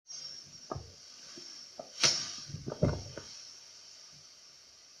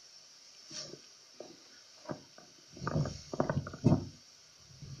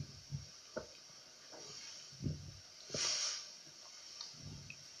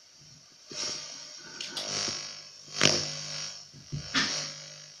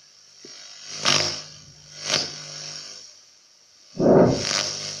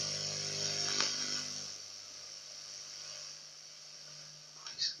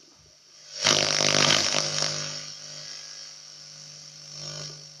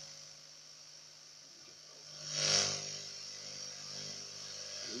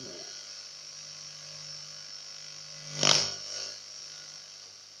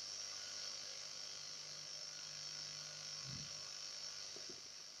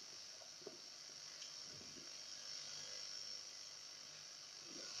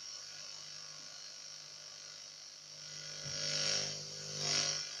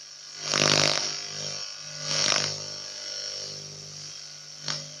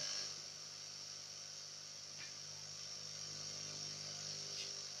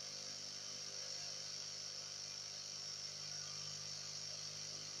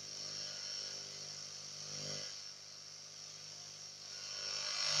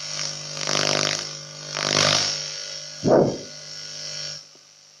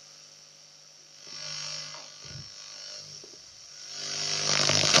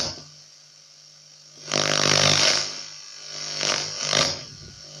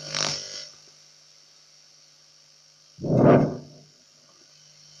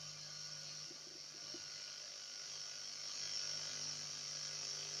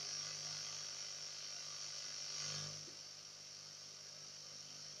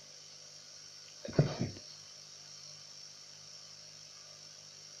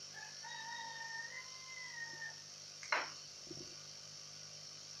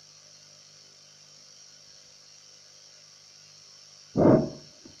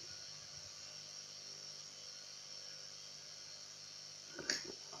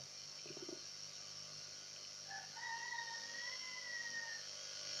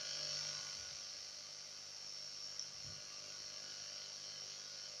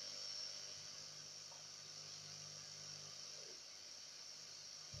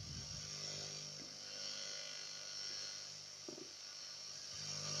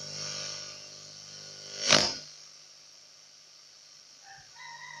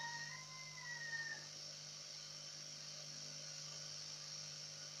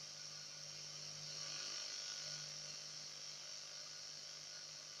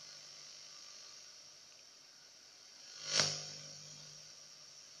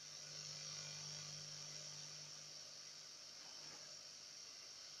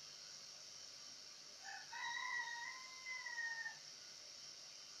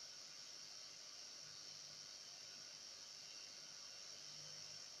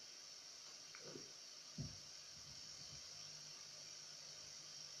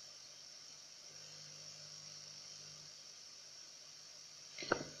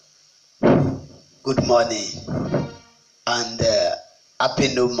Good morning and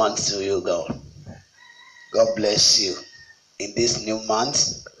happy new month to you, God. God bless you. In this new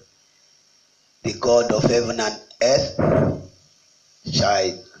month, the God of heaven and earth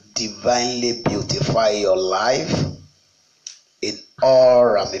shall divinely beautify your life in all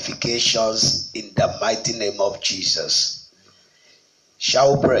ramifications in the mighty name of Jesus.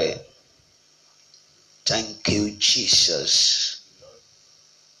 Shall we pray? Thank you, Jesus.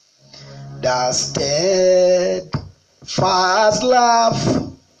 The steadfast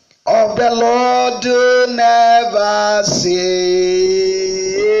love of the Lord do never cease.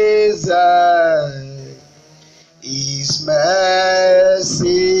 His mercies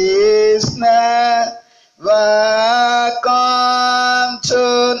never come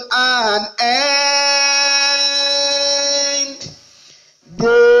to an end.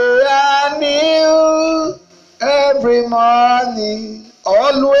 They are new every morning,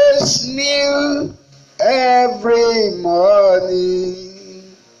 always new every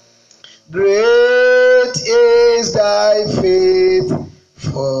morning. Great is thy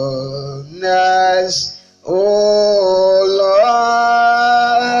faithfulness, O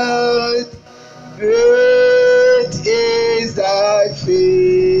Lord. Great is thy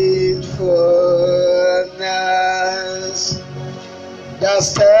faithfulness. The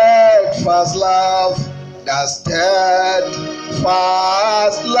steadfast love, the steadfast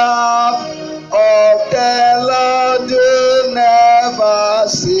love of the Lord do never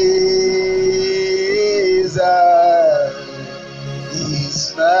cease.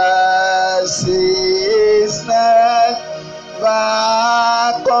 His mercies never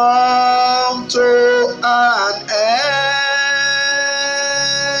come to an end.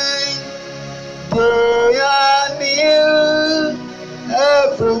 They are new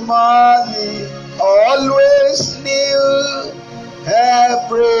every morning, always new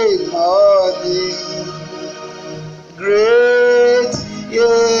every morning. Great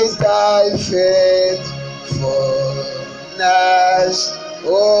is thy faithfulness,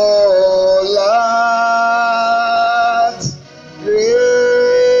 O Lord.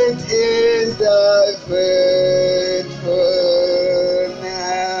 Great is thy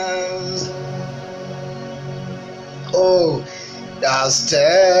faithfulness. Oh, the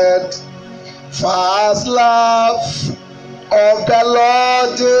steadfast love of the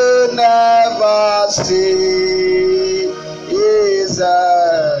Lord do never cease.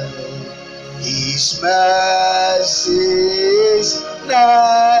 His mercies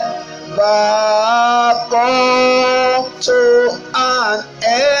never come to an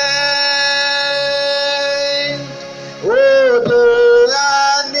end. Oh, they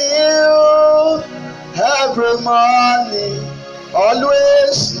are new every morning,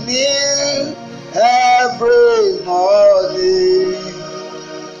 always new every morning.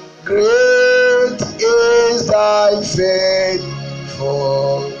 Great is thy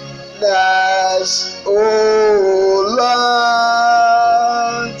faithfulness, O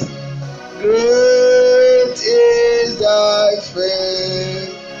Lord. Great is thy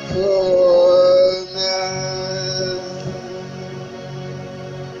faithfulness.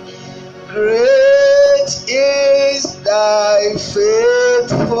 Great is thy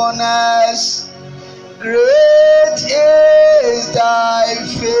faithfulness. Great is thy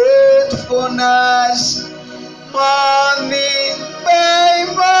faithfulness. Morning by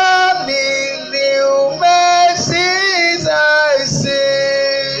morning, new mercies I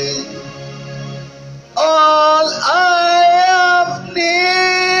see. All I have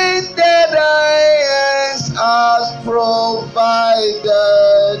needed, thy hands has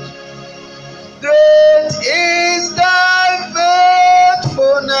provided. Great is thy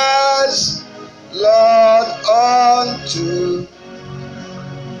faithfulness, Lord, unto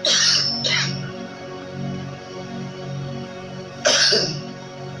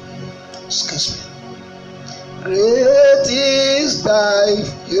excuse me. Great is thy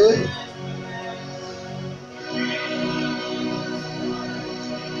faith.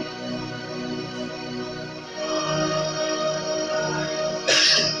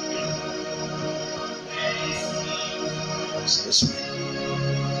 Excuse me.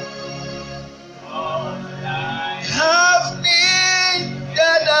 Have need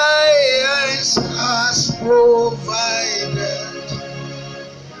that thy eyes has provided.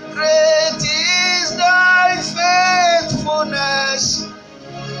 Great is thy faithfulness,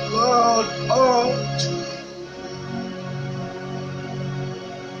 Lord, unto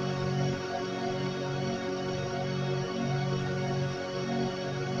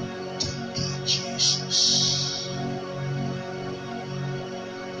Jesus.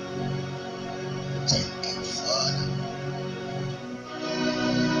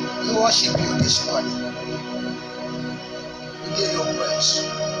 We worship you this morning. We give you praise.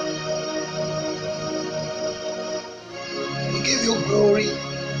 We give you glory,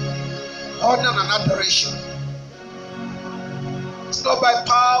 honor, and adoration. It's not by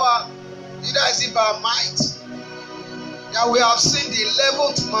power, neither is it by might, that we have seen the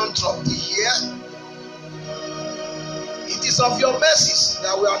 11th month of the year. It is of your mercies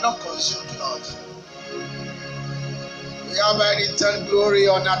that we are not consumed, Lord. We have a return glory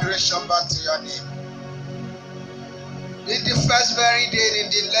and adoration back to your name. In the first very day, in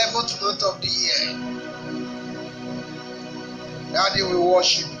the 11th month of the year, Daddy, we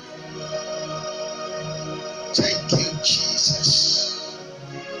worship you. Thank you, Jesus.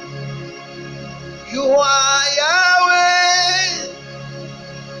 You are Yahweh.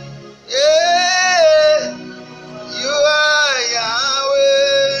 Yeah. You are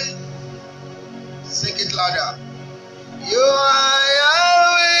Yahweh. Sing it louder. You are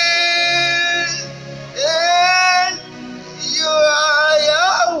Yahweh. Yeah. You are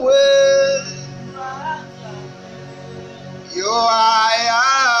Yahweh. You are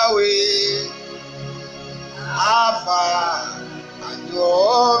Yahweh. Alpha and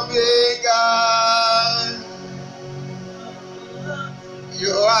Omega.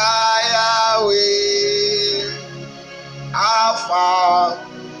 You are Yahweh. Alpha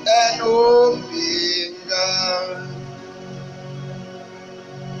and Omega.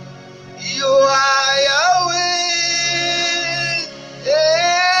 You are Yahweh.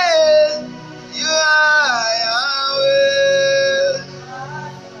 Yeah. You are Yahweh.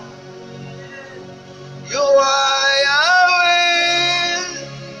 You are Yahweh.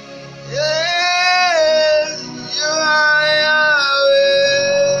 Yeah. You are Yahweh.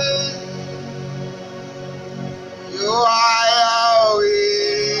 You are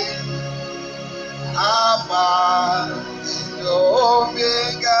Yahweh. Alpha and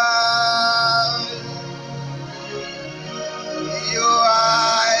Omega. You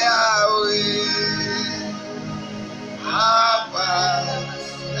are Yahweh. Alpha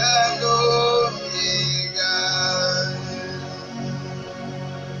and Omega.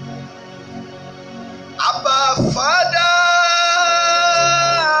 Abba Father.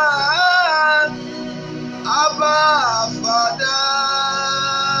 Abba Father.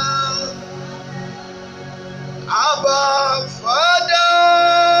 Abba Father.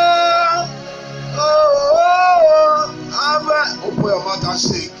 Oh, Abba. Open your mouth and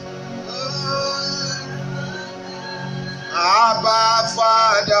sing. Abba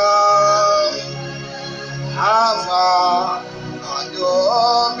Father. Alpha and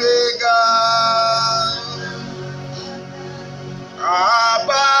Omega.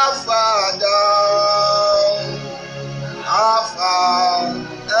 Abba Father. Alpha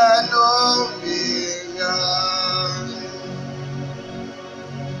and Omega.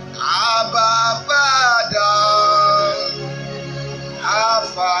 Abba Father.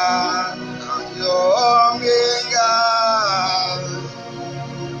 Alpha and Omega.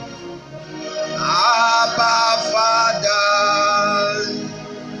 Abba Father.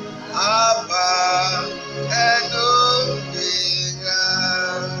 Alpha and Omega.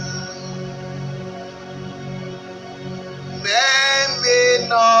 Men may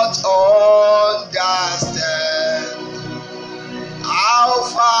not understand how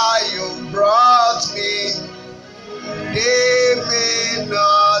far you brought me. They may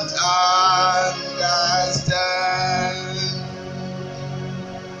not understand.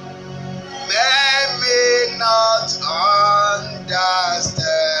 Men may not understand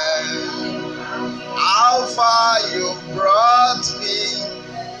how far you brought me.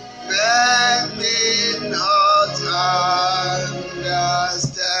 Men may not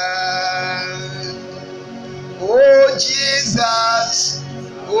understand. Oh Jesus,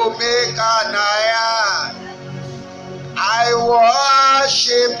 Omega Naya, I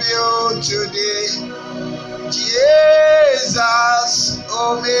worship you today. Jesus,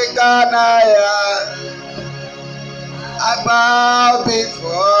 Omega Naya, I bow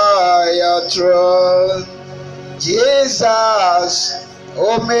before your throne. Jesus,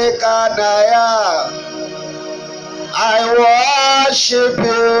 Omega Naya, I worship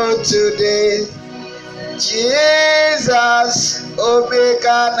you today. Jesus,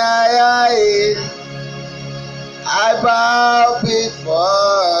 Omega Naya, I bow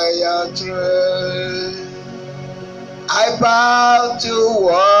before your throne. I bow to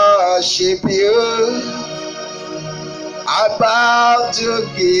worship you. I bow to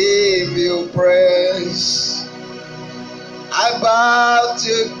give you praise. I bow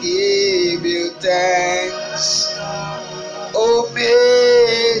to give you thanks. Omega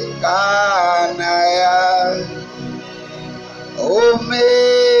Naya,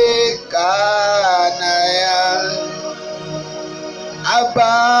 Omega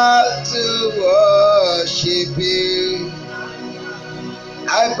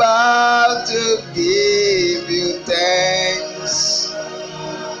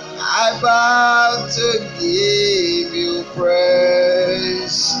I vow to give you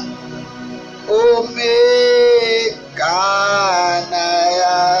praise. Omekanaya,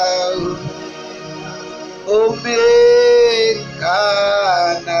 Omekanaya,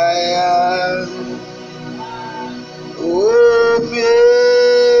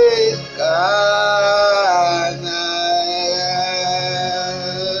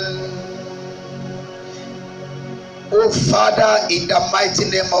 Oh Father, in the mighty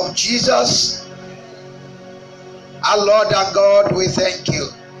name of Jesus, our Lord and God, we thank you.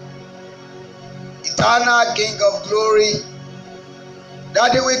 Eternal King of glory,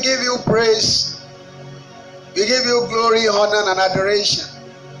 Daddy, we give you praise. We give you glory, honor, and adoration.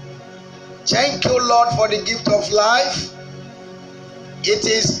 Thank you, Lord, for the gift of life. It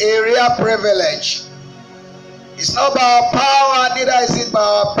is a rare privilege. It's not by our power, neither is it by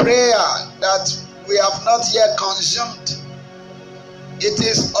our prayer that we have not yet consumed. It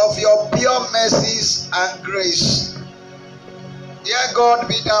is of your pure mercies and grace. Dear God,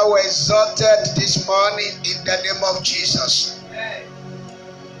 be thou exalted this morning in the name of Jesus. Amen.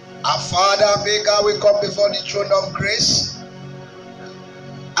 Our Father, may God, we come before the throne of grace,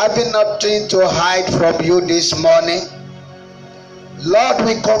 having nothing to hide from you this morning. Lord,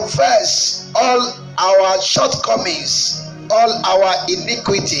 we confess all our shortcomings, all our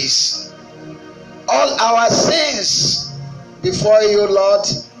iniquities, all our sins before you, Lord.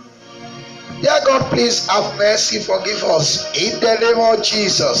 Dear God, please have mercy, forgive us in the name of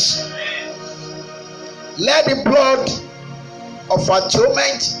Jesus. Let the blood of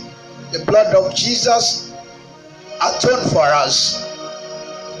atonement, the blood of Jesus, atone for us.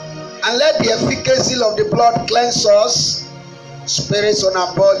 And let the efficacy of the blood cleanse us, spirits on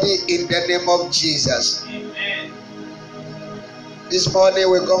our body, in the name of Jesus. Amen. This morning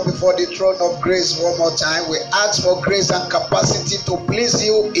we come before the throne of grace one more time. We ask for grace and capacity to please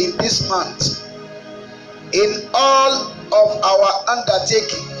you in this month, in all of our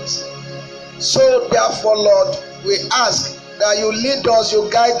undertakings. So therefore, Lord, we ask that you lead us, you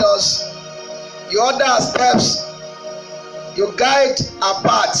guide us, you order our steps, you guide our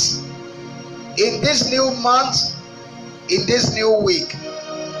paths in this new month, in this new week.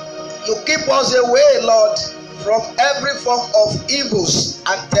 You keep us away, Lord, from every form of evils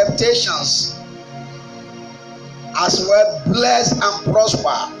and temptations, as well bless and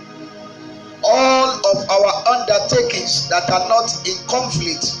prosper all of our undertakings that are not in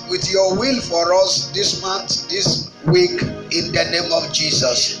conflict with your will for us this month, this week, in the name of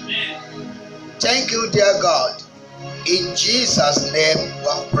Jesus. Thank you, dear God. In Jesus' name we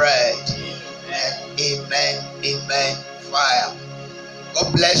have prayed. Amen. Amen. Fire.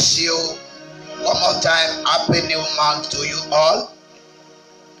 God bless you. One more time, happy new month to you all.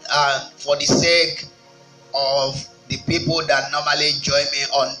 For the sake of the people that normally join me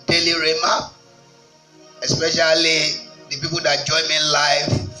on Daily Rhema, especially the people that join me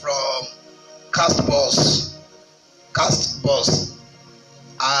live from Castbox.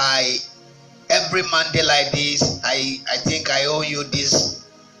 Every Monday like this, I think I owe you this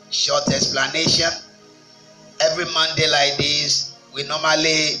short explanation. Every Monday like this, we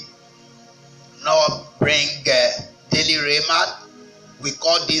normally not bring Daily Rhema. We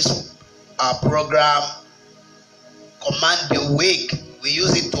call this program Command the Week. We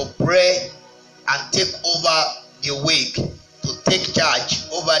use it to pray and take over the week, to take charge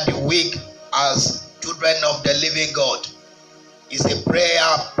over the week as children of the living God. It's a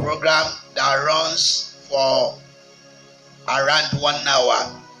prayer program that runs for around 1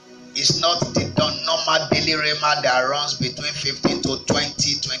 hour. It's not the normal Daily Rhema that runs between 15 to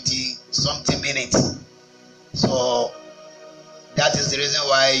 20 something minutes. So that is the reason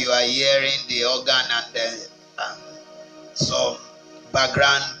why you are hearing the organ and some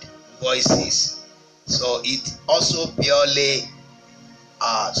background voices. So it also purely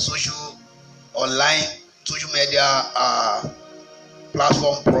social media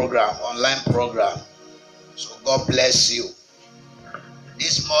platform program, online program. So God bless you.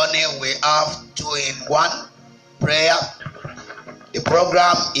 This morning we have 2-in-1 prayer. The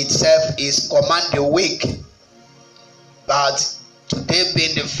program itself is Command the Week. But today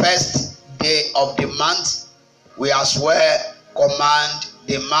being the first day of the month, we as well command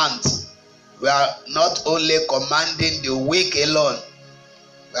the month. We are not only commanding the week alone,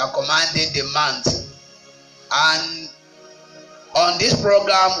 we are commanding the month. And on this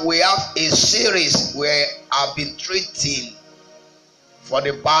program, we have a series where I've been treating for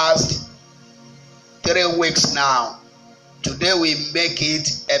the past 3 weeks now. Today we make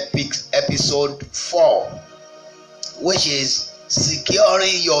it episode 4, which is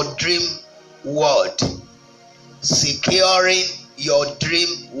securing your dream world. Securing your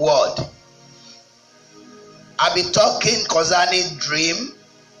dream word. I'll be talking concerning dream.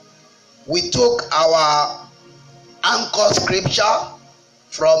 We took our anchor scripture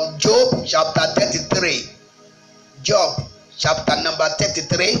from Job chapter 33. Job chapter number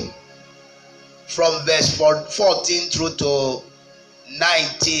 33 from verse 14 through to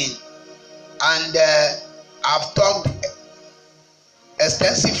 19. And I've talked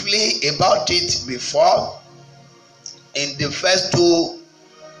extensively about it before in the first 2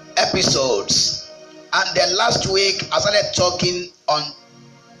 episodes. And then last week I started talking on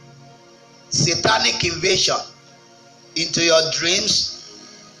satanic invasion into your dreams,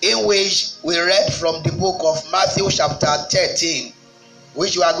 in which we read from the book of Matthew chapter 13,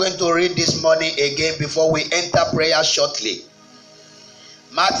 which we are going to read this morning again before we enter prayer shortly.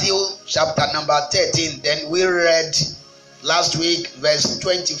 Matthew chapter number 13. Then we read last week verse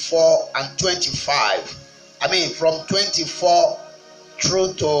 24 and 25. I mean from 24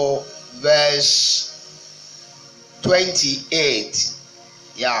 through to verse 28.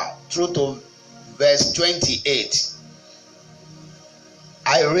 Yeah, through to verse 28.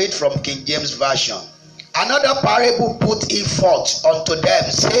 I read from King James Version. Another parable put he forth unto them,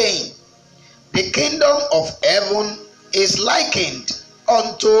 saying, the kingdom of heaven is likened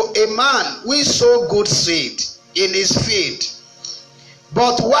unto a man which sowed good seed in his field.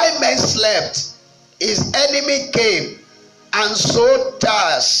 But while men slept, his enemy came and sowed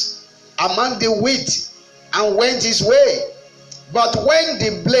tares among the wheat and went his way. But when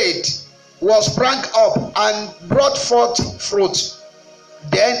the blade was sprung up and brought forth fruit,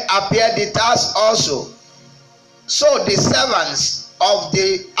 then appeared the tares also. So the servants of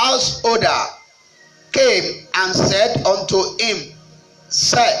the householder came and said unto him,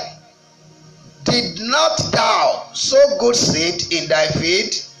 Sir, did not thou sow good seed in thy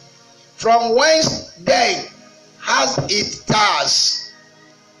field? From whence then has it tares?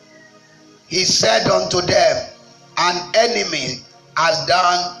 He said unto them, An enemy has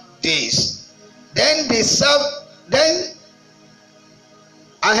done this. Then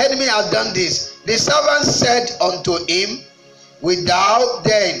an enemy has done this. The servant said unto him, Wilt thou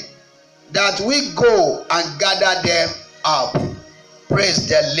then that we go and gather them up? Praise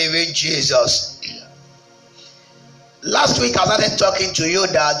the living Jesus. Last week I started talking to you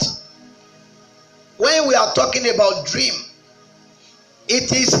that when we are talking about dream,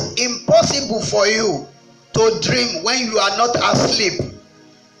 it is impossible for you to dream when you are not asleep.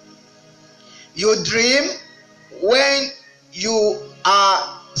 You dream when you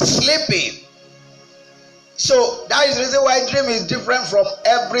are sleeping. So that is the reason why dream is different from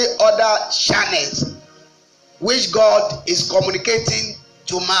every other channel which God is communicating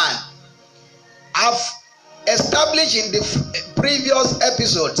to man. I've established in the previous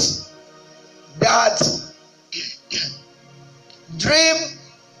episodes that dream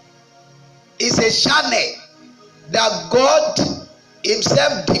is a channel that God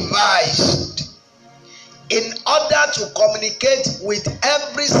himself devised in order to communicate with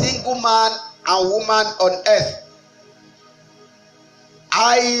every single man and woman on earth.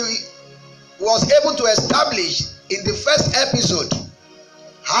 I was able to establish in the first episode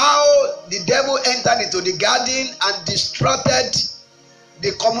how the devil entered into the garden and disrupted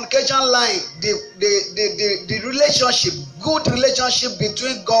the communication line, the relationship, good relationship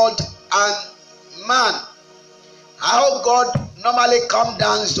between God and man. How God normally comes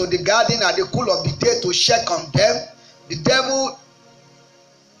down to the garden at the cool of the day to check on them. The devil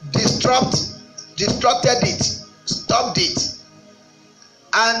disrupted it, stopped it.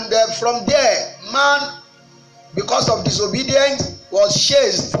 And from there, man, because of disobedience, was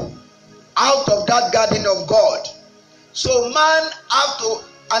chased out of that garden of God. So man have to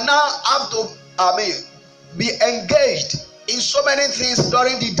be engaged in so many things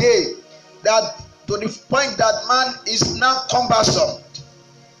during the day, that to the point that man is now cumbersome.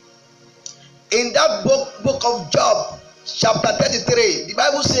 In that book of Job, chapter 33, the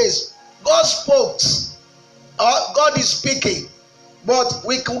Bible says, God spoke, God is speaking, but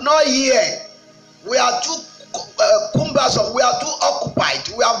we could not hear. We are too cumbersome, we are too occupied,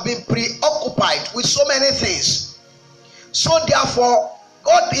 we have been preoccupied with so many things. So therefore,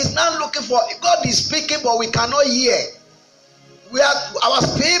 God is now looking for, God is speaking, but we cannot hear. Our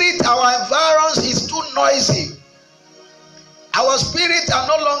spirit, our environs is too noisy. Our spirits are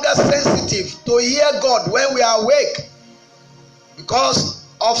no longer sensitive to hear God when we are awake because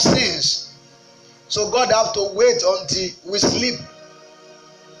of sins. So God have to wait until we sleep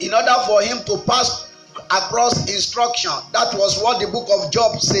in order for him to pass across instruction. That was what the book of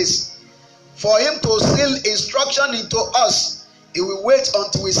Job says. For him to seal instruction into us, he will wait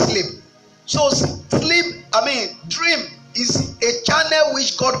until we sleep. So dream is a channel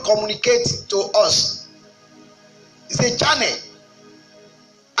which God communicates to us. It's a channel.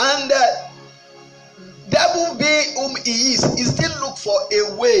 And devil being whom he still look for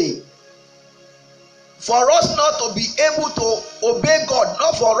a way for us not to be able to obey God,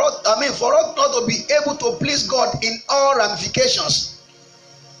 for us not to be able to please God in all ramifications.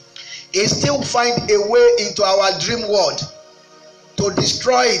 He still find a way into our dream world to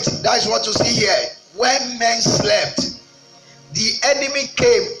destroy it. That is what you see here. When men slept, the enemy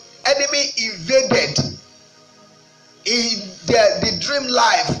came, enemy invaded in the dream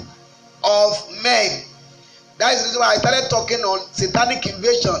life of men. That is the reason why I started talking on satanic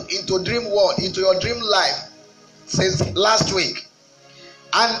invasion into dream world, into your dream life since last week.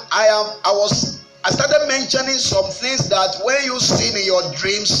 And I started mentioning some things that when you see in your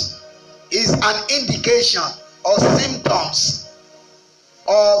dreams is an indication or symptoms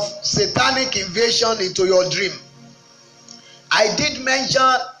of satanic invasion into your dream. I did mention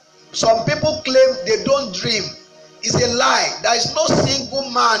some people claim they don't dream. It's a lie. There is no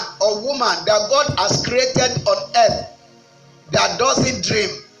single man or woman that God has created on earth that doesn't dream.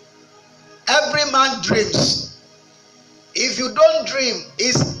 Every man dreams. If you don't dream,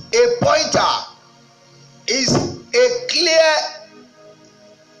 it's a pointer, it's a clear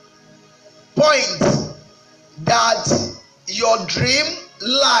point that your dream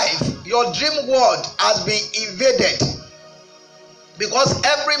life, your dream world has been invaded, because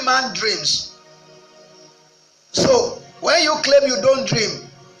every man dreams. So when you claim you don't dream,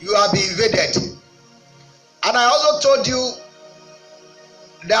 you have been invaded. And I also told you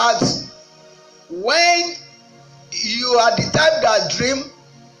that when you are the type that dream,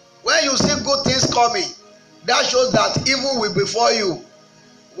 when you see good things coming, that shows that evil will be before you.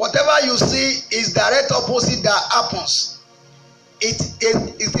 Whatever you see is direct opposite that happens. It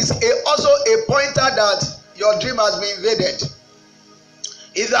is also a pointer that your dream has been invaded.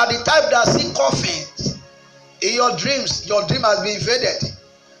 If you are the type that see coffins in your dream has been invaded.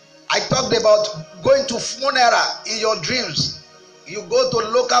 I talked about going to funeral in your dreams. You go to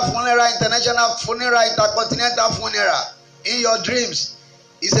local funeral, international funeral, intercontinental funeral in your dreams.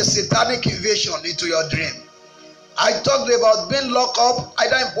 It's a satanic invasion into your dream. I talked about being locked up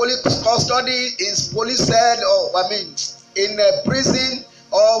either in police custody, in police cell, or in a prison,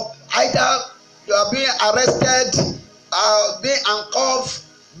 or either you are being arrested, being handcuffed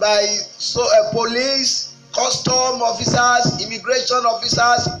by police, custom officers, immigration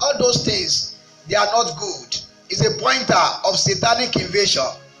officers. All those things, they are not good. It's a pointer of satanic invasion.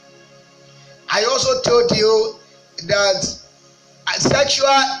 I also told you that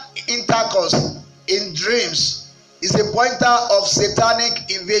sexual intercourse in dreams is a pointer of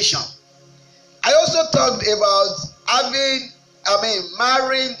satanic invasion. I also talked about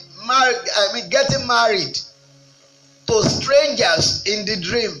getting married to strangers in the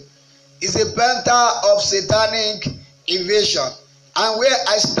dream is a pointer of satanic invasion. And where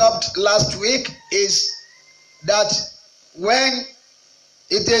I stopped last week is that when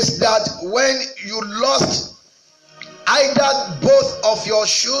you lost either both of your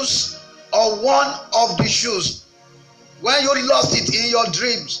shoes or one of the shoes, when you lost it in your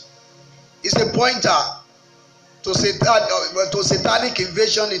dreams, it's a pointer to satanic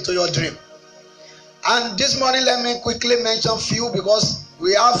invasion into your dream. And this morning, let me quickly mention few, because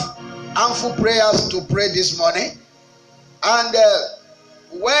we have ample prayers to pray this morning. And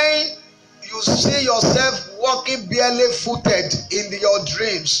when you see yourself walking barefooted in your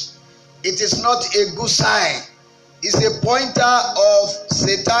dreams, it is not a good sign. It's a pointer of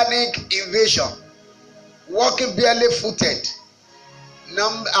satanic invasion. Walking barefooted.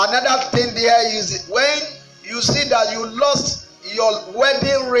 Another thing there is when you see that you lost your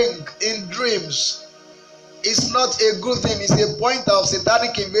wedding ring in dreams, it's not a good thing. It's a pointer of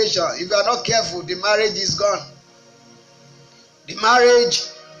satanic invasion. If you are not careful, the marriage is gone. The marriage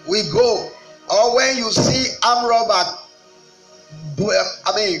will go. Or when you see armed robber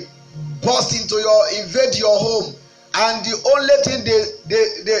invade your home, and the only thing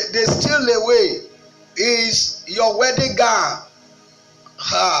they steal away is your wedding gown.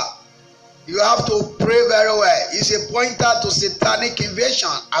 You have to pray very well. It's a pointer to satanic invasion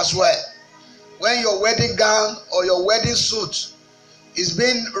as well. When your wedding gown or your wedding suit is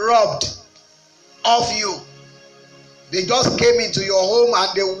being robbed off you, they just came into your home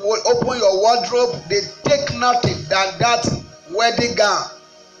and they open your wardrobe, they take nothing than that wedding gown.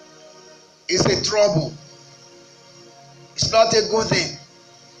 It's a trouble. It's not a good thing.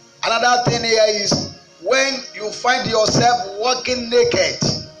 Another thing here is when you find yourself walking naked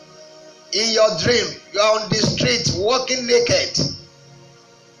in your dream, you are on the street walking naked.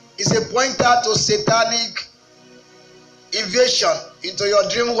 It's a pointer to satanic invasion into your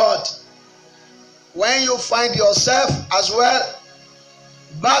dream world. When you find yourself as well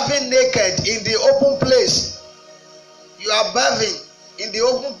bathing naked in the open place, you are bathing in the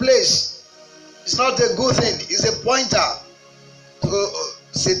open place. It's not a good thing. It's a pointer to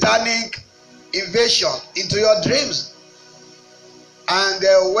satanic invasion into your dreams. And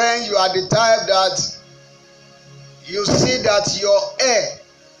when you are the type that you see that your hair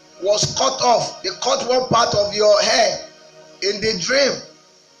was cut off, they cut one part of your hair in the dream.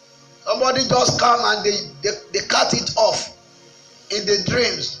 Somebody just come and they cut it off in the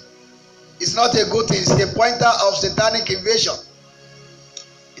dreams. It's not a good thing. It's a pointer of satanic invasion.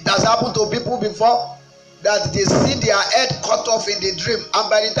 It has happened to people before that they see their head cut off in the dream, and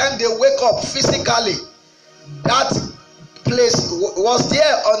by the time they wake up physically, that place was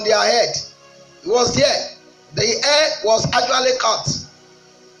there on their head. It was there. The hair was actually cut.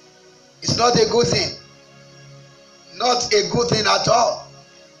 It's not a good thing. Not a good thing at all.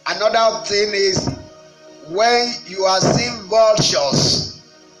 Another thing is when you are seeing vultures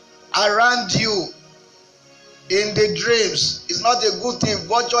around you in the dreams. It's not a good thing.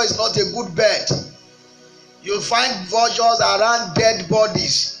 Vulture is not a good bird. You'll find vultures around dead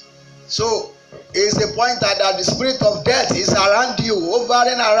bodies. So it's a pointer that the spirit of death is around you,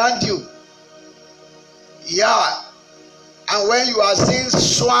 hovering around you. Yeah. And when you are seeing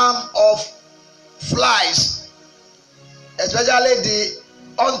swarm of flies, especially the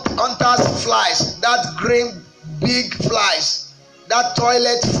hunter's flies, that green big flies, that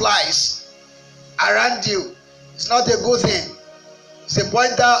toilet flies around you, it's not a good thing. It's a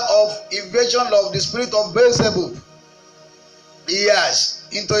pointer of invasion of the spirit of Beelzebub. Yes,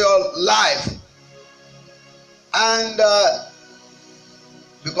 into your life. And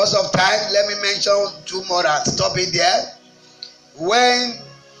because of time, let me mention two more and stop it there. When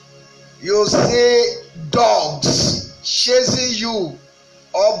you see dogs chasing you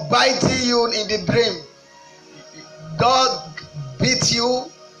or biting you in the dream, dog beat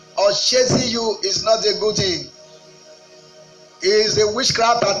you or chasing you is not a good thing. It is a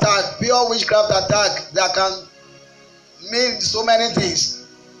witchcraft attack, pure witchcraft attack that can mean so many things.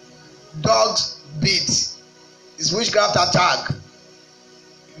 Dogs beat is witchcraft attack.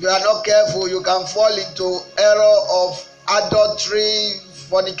 If you are not careful, you can fall into error of adultery,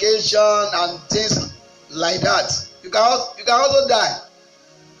 fornication, and things like that. You can also die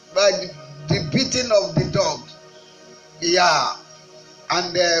by the beating of the dog. Yeah.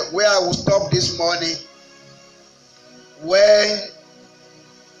 And where I will stop this morning, when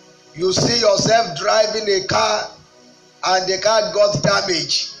you see yourself driving a car and the car got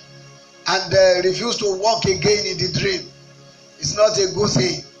damaged and refuse to walk again in the dream, it's not a good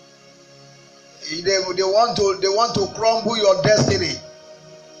thing. They want to crumble your destiny.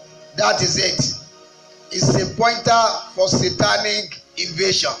 That is it. It's a pointer for satanic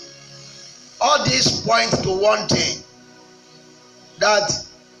invasion. All these point to one thing, that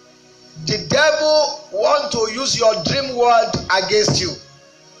the devil want to use your dream world against you.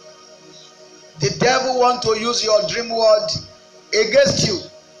 The devil want to use your dream world against you,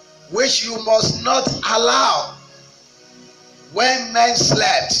 which you must not allow. When men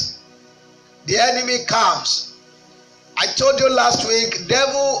slept, the enemy comes. I told you last week,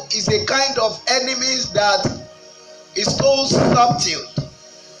 devil is a kind of enemy that is so subtle.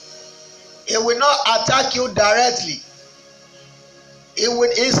 He will not attack you directly. He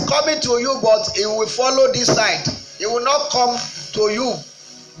is coming to you, but he will follow this side. He will not come to you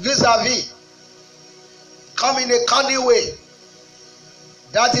vis-a-vis. Come in a cunning way.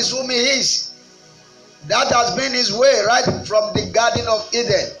 That is whom he is. That has been his way right from the Garden of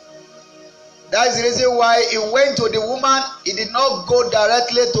Eden. That is the reason why he went to the woman. He did not go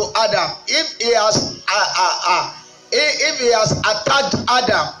directly to Adam. If he has attacked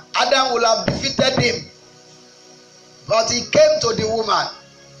Adam, Adam will have defeated him. But he came to the woman.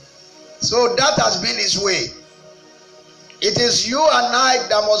 So that has been his way. It is you and I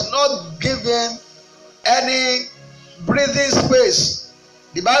that must not give him any breathing space.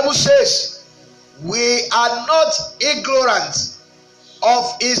 The Bible says we are not ignorant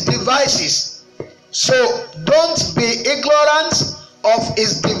of his devices. So don't be ignorant of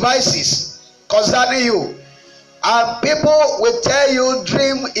his devices concerning you. And people will tell you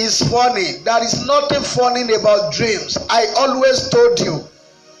dream is funny. There is nothing funny about dreams. I always told you.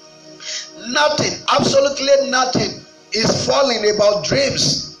 Nothing, absolutely nothing is funny about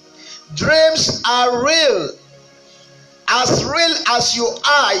dreams. Dreams are real. As real as you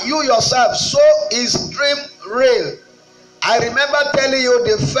are, you yourself, so is dream real. I remember telling you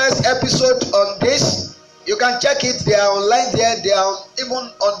the first episode on this. You can check it. They are online there. They are even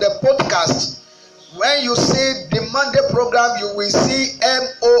on the podcast. When you see the Monday program, you will see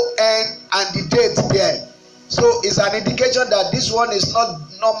MON and the date there. So it's an indication that this one is not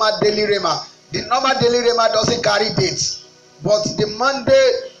normal daily rhema. The normal daily rhema doesn't carry dates, but the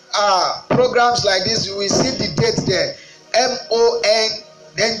Monday programs like this, you will see the date there, MON,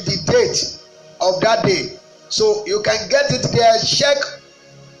 then the date of that day. So you can get it there. Check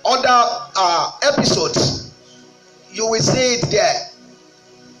other episodes. You will see it there.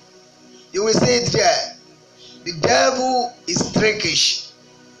 You will see it there. The devil is trickish.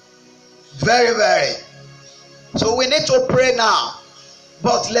 Very, very. So we need to pray now.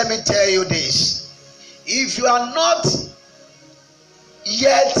 But let me tell you this. If you are not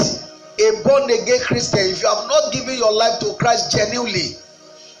yet a born again Christian, if you have not given your life to Christ genuinely,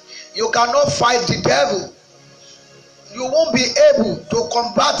 you cannot fight the devil. You won't be able to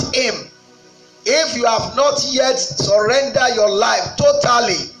combat him if you have not yet surrendered your life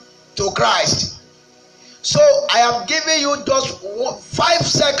totally to Christ. So I am giving you just 5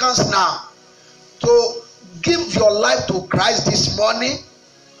 seconds now to give your life to Christ this morning.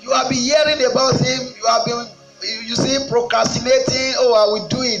 You have been hearing about him. You have been, you see, procrastinating. Oh, I will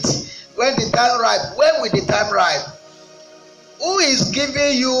do it when the time ripe. When will the time ripe? Who is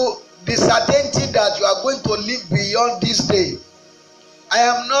giving you the certainty that you are going to live beyond this day? I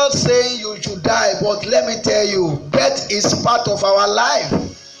am not saying you should die, but let me tell you, death is part of our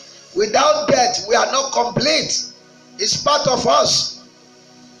life. Without death, we are not complete. It's part of us.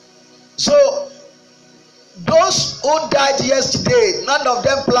 So, those who died yesterday, none of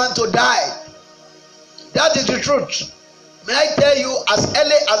them plan to die. That is the truth. May I tell you, as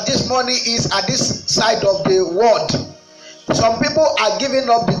early as this morning is at this side of the world, some people are giving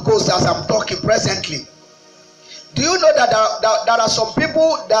up the ghost as I'm talking presently. Do you know that there are some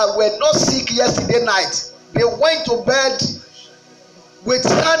people that were not sick yesterday night? They went to bed with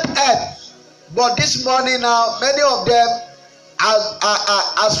sound head, but this morning now, many of them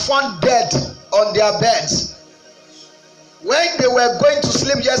are found dead on their beds. When they were going to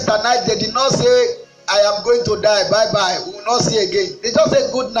sleep yesterday night, they did not say, I am going to die, bye bye, we will not see again. They just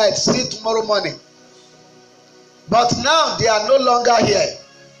say good night, see tomorrow morning. But now they are no longer here.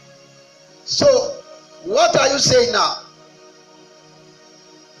 So what are you saying now?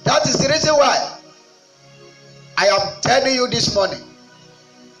 That is the reason why I am telling you this morning.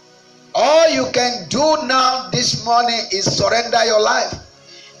 All you can do now this morning is surrender your life.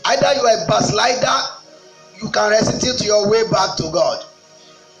 Either you are a backslider, you can restitute your way back to God.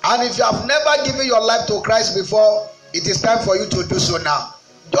 And if you have never given your life to Christ before, it is time for you to do so now.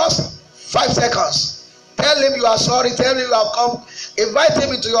 Just 5 seconds. Tell him you are sorry. Tell him you have come. Invite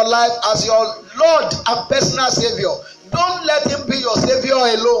him into your life as your Lord and personal Savior. Don't let him be your Savior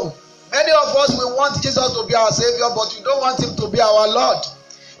alone. Many of us, we want Jesus to be our Savior, but we don't want him to be our Lord.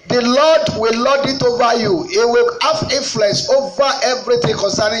 The Lord will lord it over you. He will have influence over everything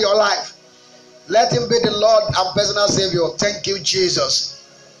concerning your life. Let him be the Lord and personal Savior. Thank you, Jesus.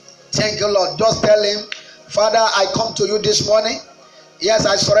 Thank you, Lord. Just tell him, Father, I come to you this morning. Yes,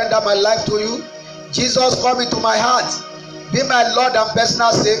 I surrender my life to you. Jesus, come into my heart. Be my Lord and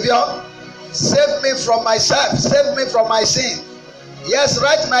personal Savior. Save me from myself. Save me from my sin. Yes,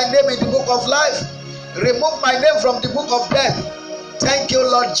 write my name in the book of life. Remove my name from the book of death. Thank you,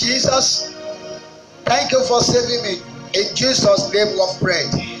 Lord Jesus. Thank you for saving me. In Jesus' name we have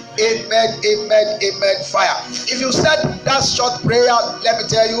prayed. Amen, amen, amen. Fire. If you said that short prayer, let me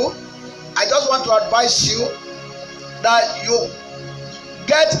tell you, I just want to advise you that you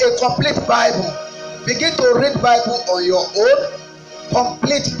get a complete Bible. Begin to read Bible on your own.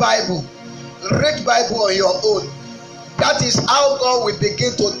 Complete Bible. Read Bible on your own. That is how God will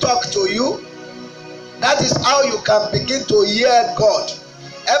begin to talk to you. That is how you can begin to hear God.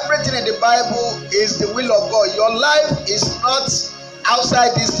 Everything in the Bible is the will of God. Your life is not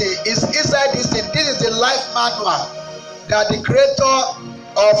outside this thing. It's inside this thing. This is the life manual that the Creator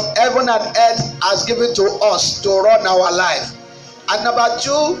of heaven and earth has given to us to run our life. And number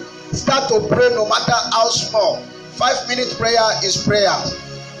 2, start to pray no matter how small. 5-minute prayer is prayer.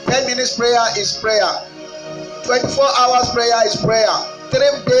 10 minutes prayer is prayer. 24 hours prayer is prayer. 3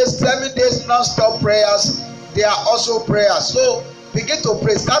 days, 7 days non-stop prayers, they are also prayers. So begin to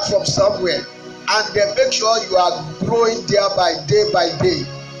pray. Start from somewhere and then make sure you are growing there by day by day.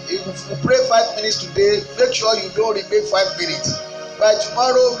 If you pray 5 minutes today, make sure you don't remain 5 minutes. By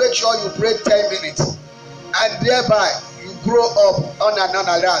tomorrow, make sure you pray 10 minutes. And thereby, you grow up on and on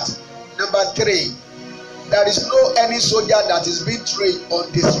like that. Number 3, there is no any soldier that is being trained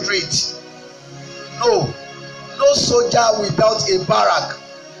on the street. No soldier without a barrack.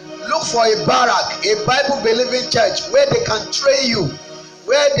 Look for a barrack, a Bible-believing church where they can train you,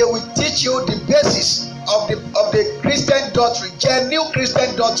 where they will teach you the basis of the Christian doctrine, genuine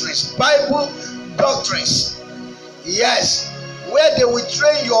Christian doctrines, Bible doctrines. Yes, where they will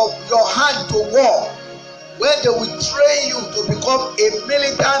train your hand to war, where they will train you to become a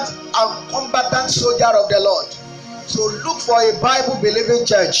militant and combatant soldier of the Lord. So look for a Bible believing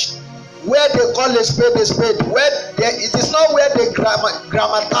church where they call a spade, where it is not where they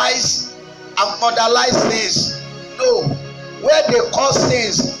grammatize and modelize things. No, where they call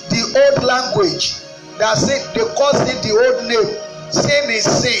things the old language. That's it. They call it the old name. Sin is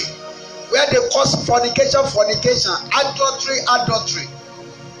sin. Where they call fornication, adultery.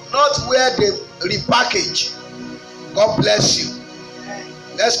 Not where they repackage. God bless you.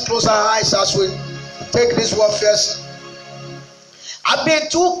 Let's close our eyes as we take this word first. I've been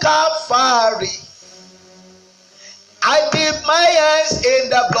to Calvary. I dip my hands in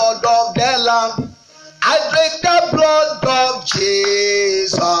the blood of the Lamb. I drink the blood of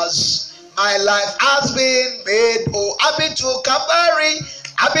Jesus. My life has been made whole. I've been to Calvary.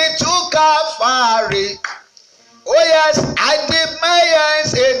 I've been to Calvary. Oh yes, I dip my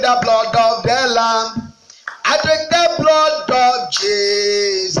hands in the blood of the Lamb. I drink the blood of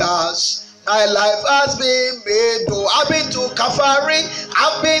Jesus. My life has been made whole. I've been to Calvary.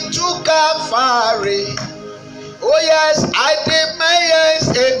 I've been to Calvary. Oh yes, I dip my hands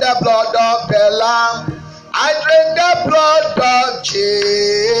in the blood of the Lamb. I drink the blood of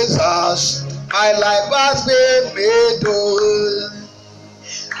Jesus. My life has been made whole.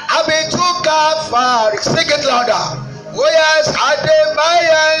 I've been to Calvary. Sing it louder. Oh yes, I dip my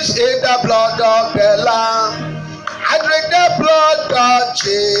hands in the blood of the Lamb. I drink the blood of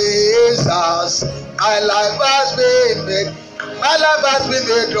Jesus. My life has been made. My life has been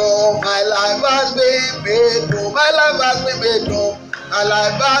made whole. My life has been made whole. My life has been made whole. My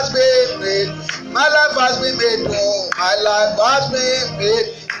life has been made. My life has been made whole. My life has been made.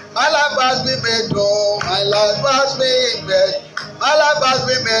 My life has been made whole. My life has been made. My life has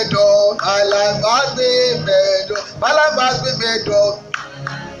been made whole. My life has been made whole. My life has been made whole.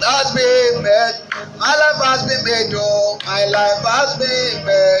 Has been made. My life has been made whole. My life has been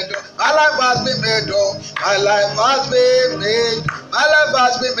made. My life has been made whole. My life has been made. My life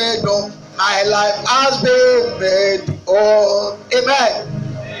has been made whole. My life has been made whole. Amen.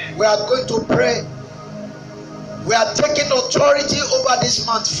 We are going to pray. We are taking authority over this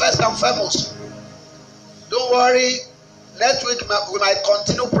month first and foremost. Don't worry. Next week we might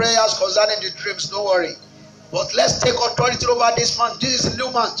continue prayers concerning the dreams. Don't worry. But let's take authority over this month. This is a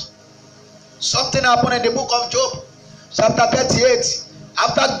new month. Something happened in the book of Job, chapter 38.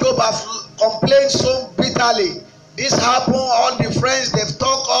 After Job have complained so bitterly, this happened, all the friends, they've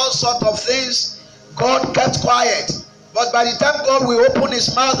talked all sorts of things. God kept quiet. But by the time God will open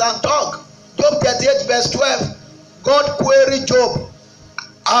his mouth and talk, Job 38 verse 12, God queried Job,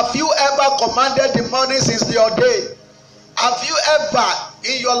 have you ever commanded the morning since your day? Have you ever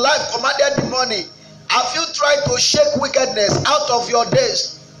in your life commanded the morning? Have you tried to shake wickedness out of your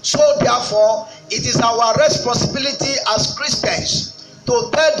days? So therefore, it is our responsibility as Christians to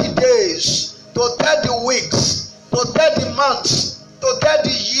tell the days, to tell the weeks, to tell the months, to tell the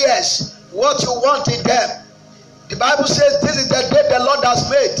years what you want in them. The Bible says this is the day the Lord has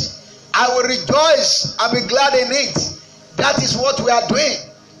made. I will rejoice and be glad in it. That is what we are doing.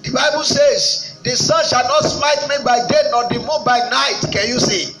 The Bible says the sun shall not smite me by day nor the moon by night. Can you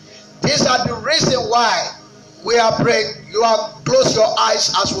see? These are the reason why we are praying. You are close your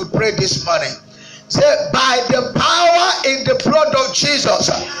eyes as we pray this morning. Say, by the power in the blood of Jesus,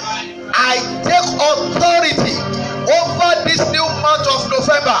 I take authority over this new month of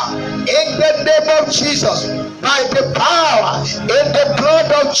November in the name of Jesus. By the power in the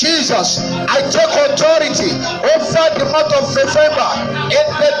blood of Jesus, I take authority over the month of November in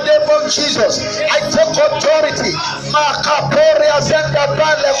the name of Jesus. I take authority. Makaporia zenda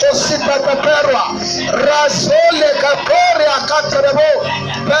pale kosita kaperwa razole kaporia katerebo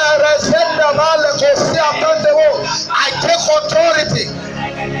perazenda male kosia pandebo. I take authority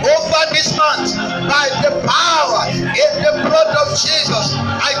over this month by the power in the blood of Jesus.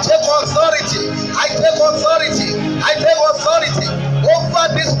 I take authority. I take authority. I take authority over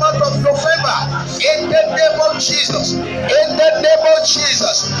this month of November in the name of Jesus. In the name of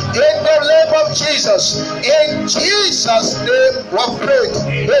Jesus. In the name of Jesus. In Jesus' name we pray.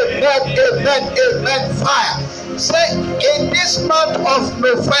 Amen. Amen. Amen. Fire. Say, in this month of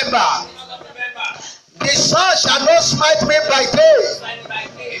November, the sun shall not smite me by day,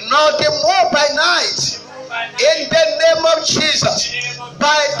 nor the moon by night. In the name of Jesus,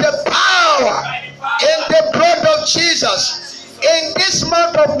 by the power in the blood of Jesus, in this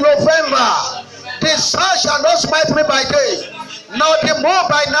month of November, the sun shall not smite me by day, not the moon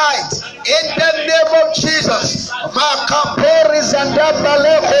by night. In the name of Jesus. Makaporis and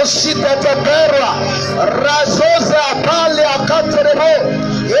Dabaleko Sita Tepera Razosa Palia Katerebo.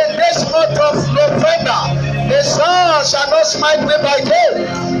 In this month of November, the sun shall not smite me by day,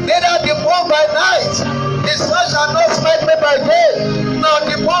 neither the moon by night. The sun shall not smite me by day, nor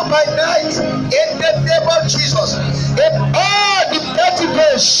the moon by night. In the name of Jesus. In all the 30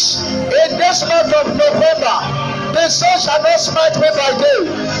 days in this month of November, the sun shall not smite me by day,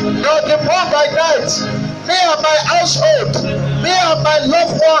 nor the moon by night. Me and my household, me and my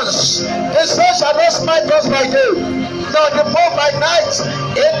loved ones, the sun shall not smite us by day, nor the moon by night.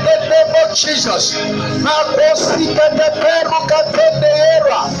 In the name of Jesus. Makosita de peruka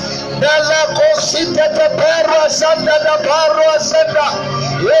tendeera, nala kosita de peru sanda de paru sanda,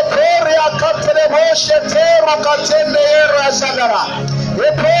 yeperia katerebo shetero katendeera sandara.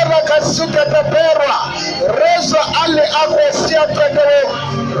 Epera kasuka tepera rezo ale akosia tedero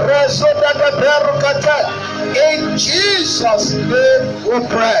rezo tedero kata. In Jesus' name we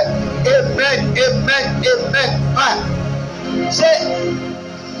pray. Amen, amen, amen. Say,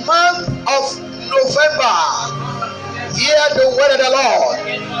 month of November, hear the word of the Lord.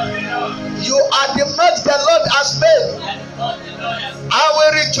 You are the month the Lord has made. I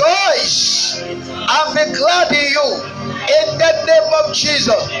will rejoice and be glad in you. In the name of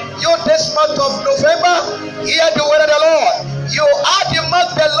Jesus. You this month of November, hear the word of the Lord. You are the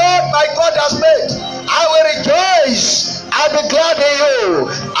month the Lord my God has made. I will rejoice. I'll be glad in you.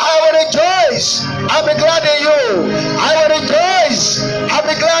 I will rejoice. I'll be glad in you. I will rejoice. I'll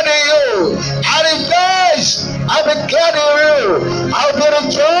be glad in you. I rejoice. I'll be glad in you. I'll be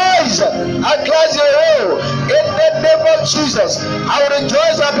rejoice. I'll glad in you. In the name of Jesus. I will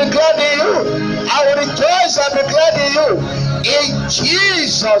rejoice. I'll be glad in you. I will rejoice. I'll be glad in you. In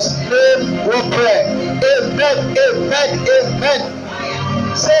Jesus' name we pray. Amen. Amen. Amen.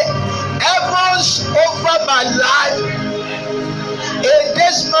 Say, heavens over my life in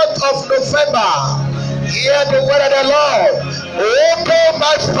this month of November, hear the word of the Lord. Open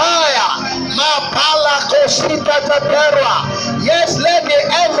by fire. Yes, let the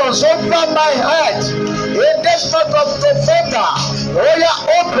heavens over my head in this month of November. Oh yeah,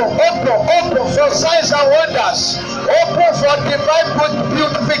 open for signs and wonders. Open for divine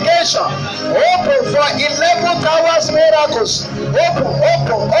beautification. Open for 11 hours miracles. Open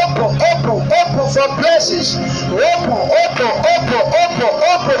for blessings. Open for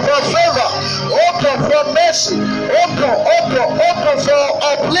favor. Open for mercy. Open for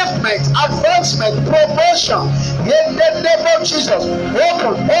upliftment, advancement, promotion. In the name of Jesus.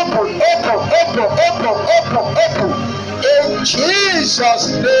 Open. In Jesus'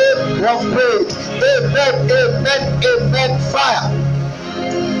 name we pray. Amen, amen, amen. Fire.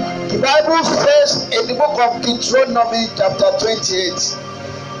 The Bible says in the book of Deuteronomy chapter 28,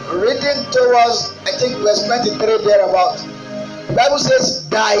 reading towards, I think verse 23 thereabout. The Bible says,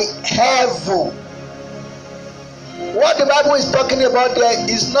 thy heaven. What the Bible is talking about there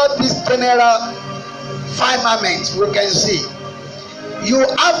is not this general firmament we can see. You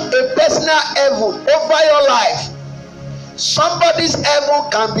have a personal heaven over your life. Somebody's heaven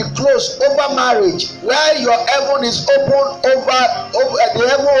can be closed over marriage, where your heaven is open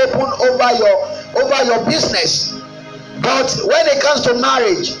over your business. But when it comes to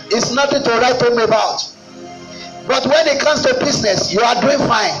marriage, it's nothing to write home about. But when it comes to business, you are doing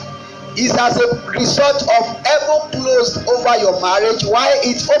fine. It's as a result of heaven closed over your marriage, while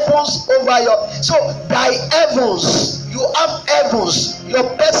it opens over your. So thy heavens, you have heavens, your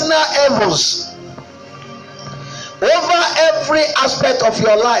personal heavens over every aspect of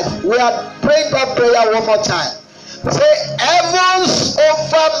your life. We are praying that prayer one more time. Say, heavens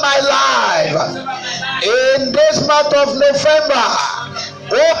over my life in this month of November,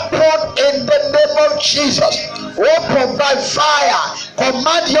 open in the name of Jesus. Open by fire.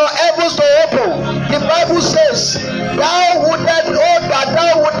 Command your heavens to open. The Bible says, thou wouldn't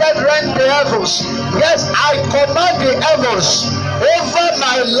rent the heavens. Yes, I command the heavens over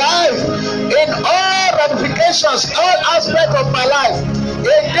my life in all ramifications, all aspects of my life.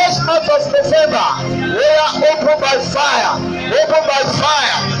 In this month of November, we are open by fire. Open by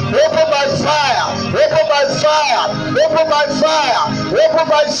fire. Open by fire. Open by fire. Open by fire. Open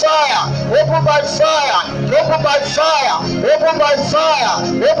by fire. Open by fire. Open by fire. Open by fire.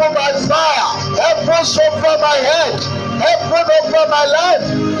 Open by fire. Heavens over my head. Heaven over my life.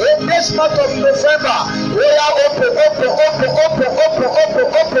 In this month of November, we are open.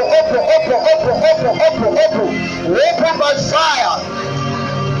 Open by fire.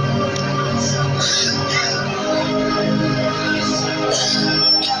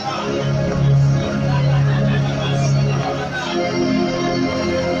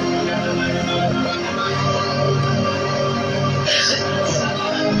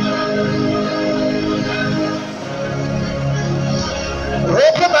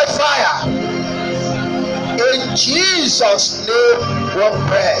 of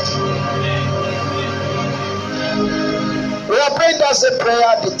bread. We are praying that same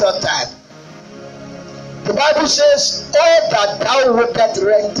prayer the third time. The Bible says, all that thou wouldest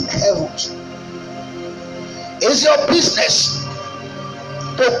rent heavens. It's your business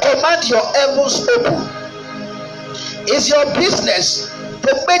to command your heavens open. It's your business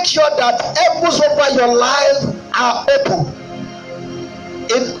to make sure that heavens over your life are open.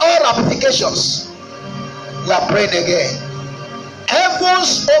 In all ramifications, we are praying again.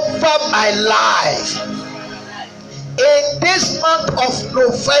 Heavens over my life. In this month of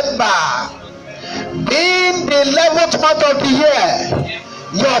November, being the 11th month of the year,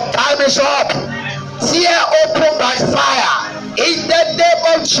 your time is up. Tear open by fire. In the name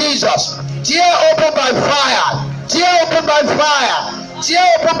of Jesus. Tear open by fire. Tear open by fire. Tear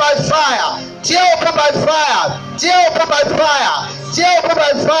open by fire. Tear open by fire. Tear open by fire. Tear open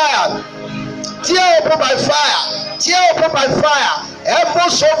by fire. Tear open by fire. Tear open by fire.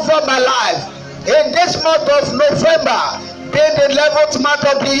 Heavens over my life. In this month of November, being the 11th month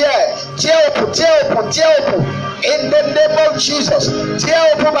of the year, tear open, tear open, tear open. In the name of Jesus, tear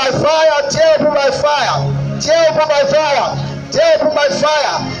open by fire, tear open by fire, tear open by fire, tear open by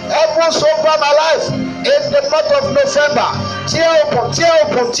fire. Heavens over my life in the month of November, tear open, tear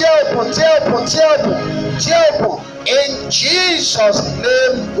open, tear open, tear open, tear open, tear open. In Jesus'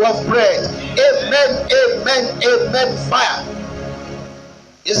 name we have prayed. Amen, amen, amen. Fire.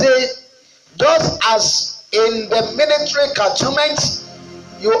 You see, just as in the military cantonment,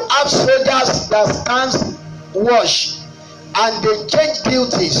 you have soldiers that stand watch and they change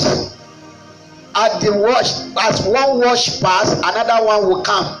duties at the watch. As one watch pass, another one will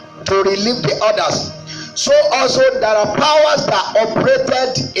come to relieve the others. So also there are powers that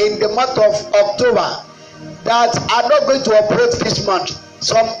operated in the month of October that are not going to operate this month.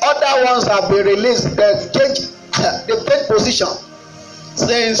 Some other ones have been released. They change position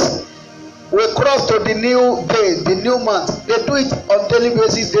since we cross to the new day, the new month. They do it on daily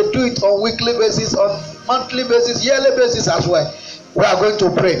basis, they do it on weekly basis, on monthly basis, yearly basis as well. We are going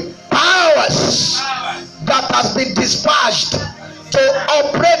to pray. Powers that has been dispatched to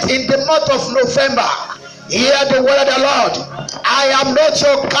operate in the month of November, hear the word of the Lord. I am not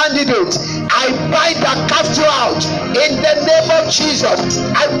your candidate. I bind and cast you out in the name of Jesus.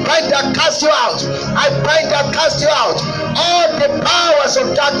 I bind and cast you out. I bind and cast you out. All the powers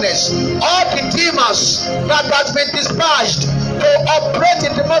of darkness, all the demons that has been dispatched to operate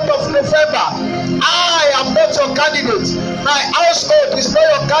in the month of November, I am not your candidate. My household is not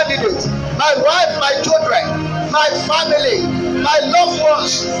your candidate. My wife, my children, my family, my loved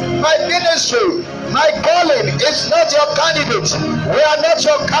ones, my ministry, my calling is not your candidate. We are not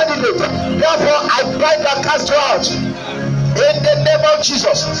your candidate. Therefore, I bind and cast you out. In the name of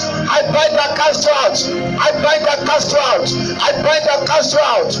Jesus, I bind and cast you out. I bind and cast you out. I bind and cast you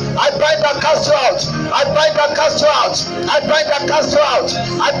out. I bind and cast you out. I bind and cast you out. I bind and cast you out.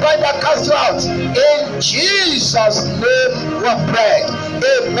 I bind and cast you out. In Jesus' name we pray.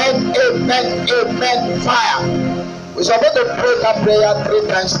 Amen, amen, amen. Fire. We're supposed to pray that prayer 3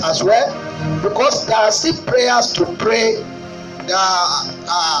 times as well, because there are still prayers to pray.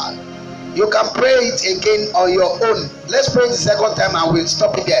 You can pray it again on your own. Let's pray the second time and we'll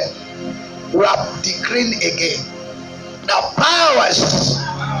stop it there. We are decreeing again. The powers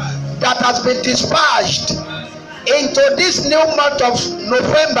that has been dispatched into this new month of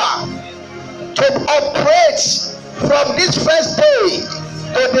November to operate from this first day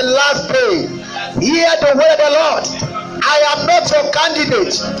to the last day. Hear the word of the Lord. I am not your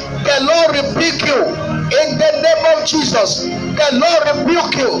candidate. The Lord rebuke you in the name of Jesus. The Lord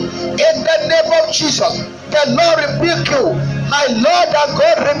rebuke you in the name of Jesus. The Lord rebuke you. My Lord and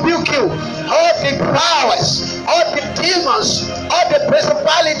God rebuke you. All the powers, all the demons, all the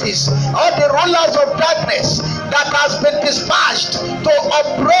principalities, all the rulers of darkness that has been dispatched to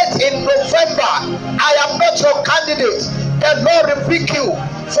operate in November, I am not your candidate. The Lord rebuke you.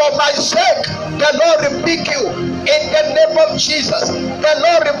 For my sake, the Lord rebuke you in the name of Jesus. The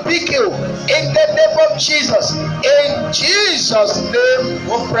Lord rebuke you in the name of Jesus. In Jesus' name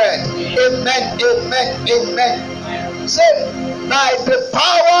we pray. Amen, amen, amen. Say, by the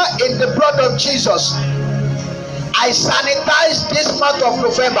power in the blood of Jesus, I sanitize this month of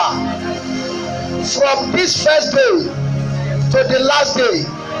November. From this first day to the last day,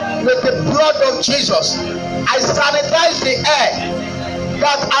 with the blood of Jesus, I sanitize the air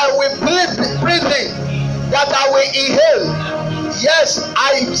that I will breathe in, that I will inhale. Yes,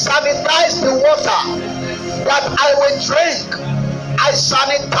 I sanitize the water that I will drink. I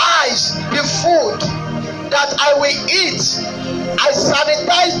sanitize the food that I will eat. I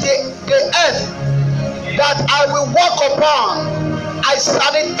sanitize the earth that I will walk upon. I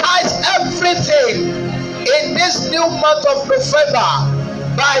sanitize everything in this new month of November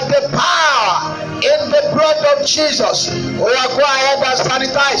by the power in the blood of Jesus. Oh, I go ahead and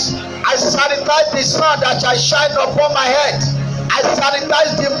sanitize. I sanitize the sun that shall shine upon my head. I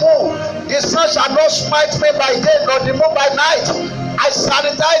sanitize the moon. The sun shall not smite me by day nor the moon by night. I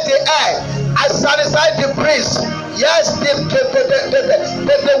sanitize the air. I sanitize the breeze. Yes, the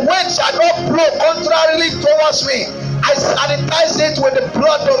wind shall not blow contrarily towards me. I sanitize it with the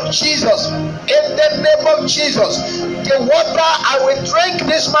blood of Jesus. In the name of Jesus. The water I will drink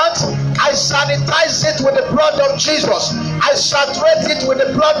this month, I sanitize it with the blood of Jesus. I saturate it with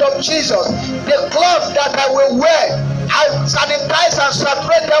the blood of Jesus. The cloth that I will wear, I sanitize and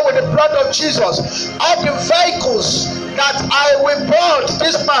saturate them with the blood of Jesus. All the vehicles that I will board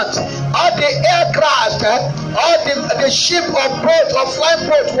this month, all the aircraft, all the ship or boat or flying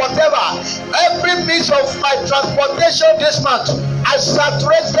boat, whatever, every means of my transportation this month, I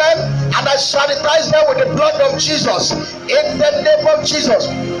saturate them and I sanitize them with the blood of Jesus. In the name of Jesus,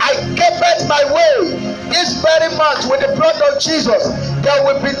 I kept my way this very month with the blood of Jesus. There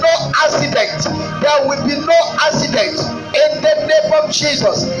will be no accident. There will be no accident. In the name of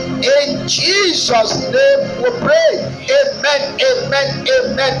Jesus. In Jesus' name we pray. Amen. Amen.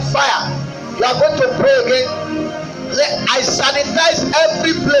 Amen. Fire. You are going to pray again. I sanitize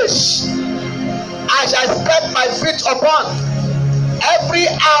every place as I step my feet upon. Every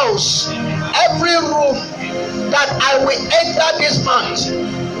house, every room that I will enter this month,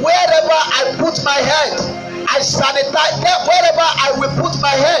 wherever I put my head, I sanitize. Wherever I will put my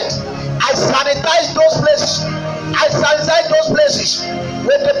head, I sanitize those places. I sanitize those places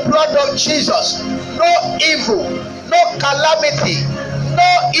with the blood of Jesus. No evil, no calamity, no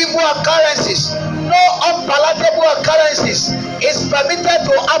evil occurrences, no unpalatable occurrences is permitted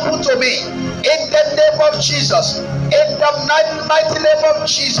to happen to me. In the name of Jesus, in the mighty name of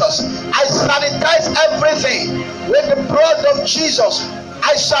Jesus, I sanitize everything with the blood of Jesus.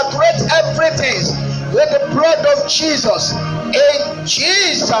 I saturate everything with the blood of Jesus. In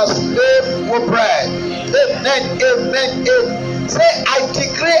Jesus' name we pray. Amen. Amen. Amen. Say, I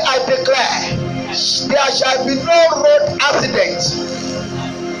decree, I declare, there shall be no road accident.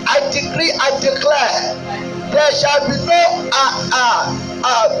 I decree, I declare, there shall be no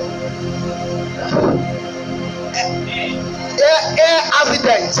air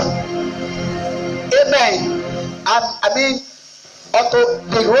accident. Amen. I mean,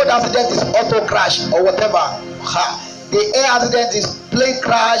 the road accident is auto crash or whatever. The air accident is plane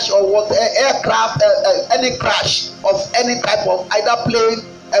crash or what, aircraft, any crash of any type of either plane,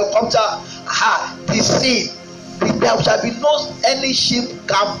 helicopter. The sea. There shall be no any ship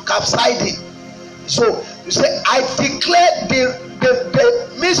capsizing. So you say, I declare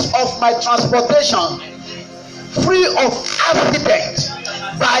the means of my transportation free of accident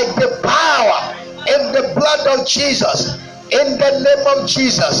by the power in the blood of Jesus. In the name of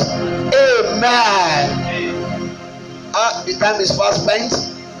Jesus. Amen. The time is fast spent.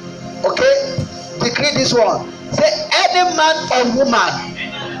 Okay? Decree this one. Say, any man or woman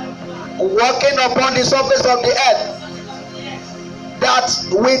walking upon the surface of the earth that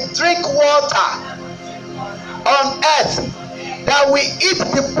will drink water on earth, that will eat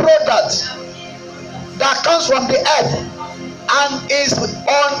the product that comes from the earth and is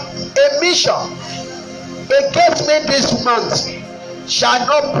on a mission against me this month shall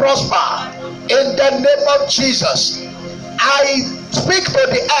not prosper. In the name of Jesus, I speak to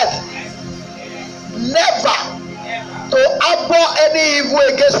the earth never to abhor any evil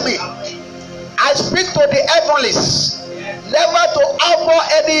against me. I speak to the heavenlies never to abhor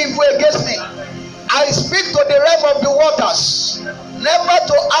any evil against me. I speak to the realm of the waters never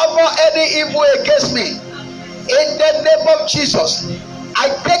to abhor any evil against me. In the name of Jesus, I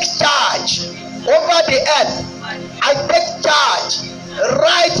take charge over the earth. I take charge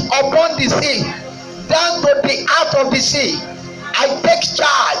right upon the sea, down to the heart of the sea. I take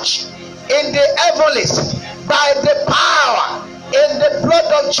charge in the heavens by the power in the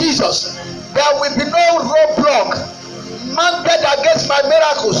blood of Jesus. There will be no roadblock mounted against my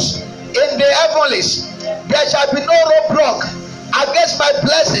miracles in the heavens. There shall be no roadblock against my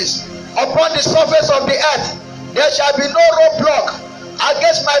blessings upon the surface of the earth. There shall be no roadblock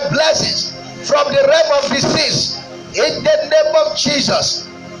against my blessings from the realm of the seas. In the name of Jesus.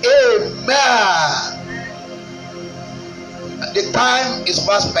 Amen. The time is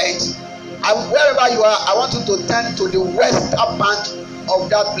fast spent. And wherever you are, I want you to turn to the western part of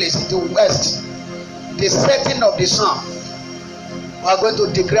that place, the west, the setting of the sun. We are going to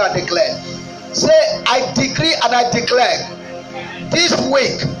decree and declare. Say, I decree and I declare, this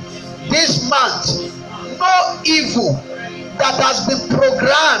week, this month, no evil that has been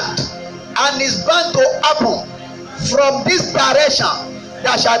programmed and is bound to happen from this direction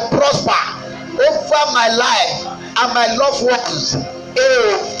that shall prosper over my life and my loved ones.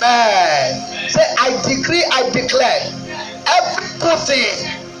 Amen. Say, I decree, I declare,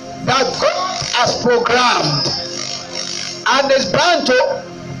 everything that God has programmed and is bound to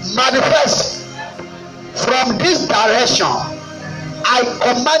manifest from this direction, I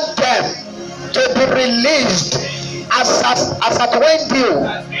command them to be released as at when due,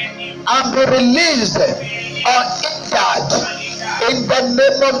 and be released unhindered in the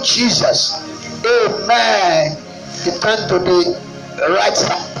name of Jesus. Amen. Turn to the right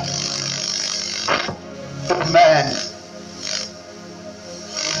side. Amen.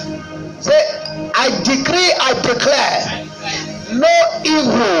 Say, I decree, I declare, no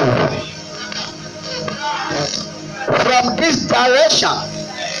evil from this direction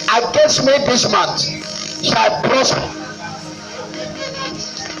against me this month shall prosper.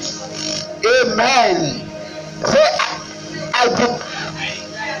 Amen. Say, I declare